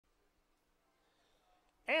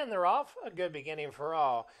And they're off. A good beginning for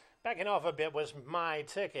all. Backing off a bit was My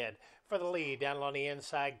Ticket for the lead. Down along the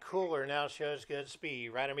inside, Cooler now shows good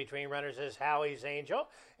speed. Right in between runners is Howie's Angel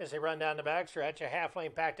as they run down the backstretch. A half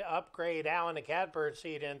length back to Upgrade Al and the Catbird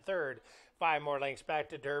seat in third. 5 more lengths back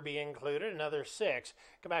to Derby included. Another 6.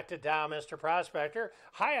 Come back to Dial Mr. Prospector.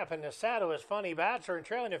 High up in the saddle is Funny Bachelor, and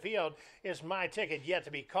trailing the field is My Ticket, yet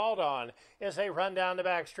to be called on as they run down the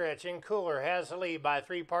backstretch. And Cooler has the lead by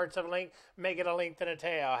 3 parts of a length, make it a length and a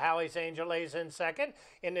tail. Howie's Angel lays in second.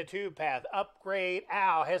 In the 2 path, Upgrade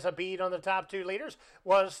Al has a bead on the top 2 leaders.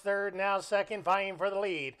 Was third, now second, vying for the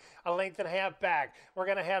lead. A length and a half back. We're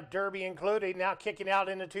going to have Derby included now kicking out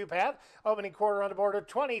in the 2 path. Opening quarter on the board of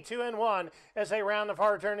 22-1 as they round the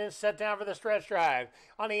far turn and set down for the stretch drive.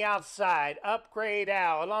 On the outside, Upgrade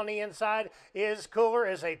Al. Along the inside is Cooler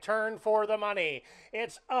as they turn for the money.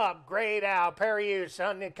 It's Upgrade Al. Periuse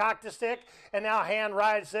on the cock to stick, and now hand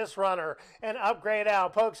rides this runner. And Upgrade Al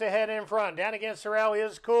pokes ahead in front. Down against the rail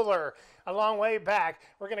is Cooler. A long way back.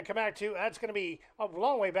 We're going to come back to, that's going to be a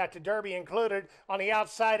long way back to Derby included. On the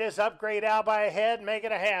outside is Upgrade Al by a head, make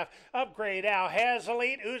it a half. Upgrade Al has the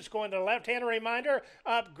lead. Who's going to the left-hand reminder?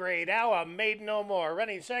 Upgrade Al, a maiden no more.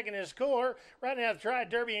 Running second is Cooler. Running out to try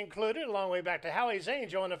Derby included. A long way back to Howie's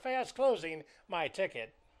Angel and a fast closing My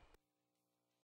Ticket.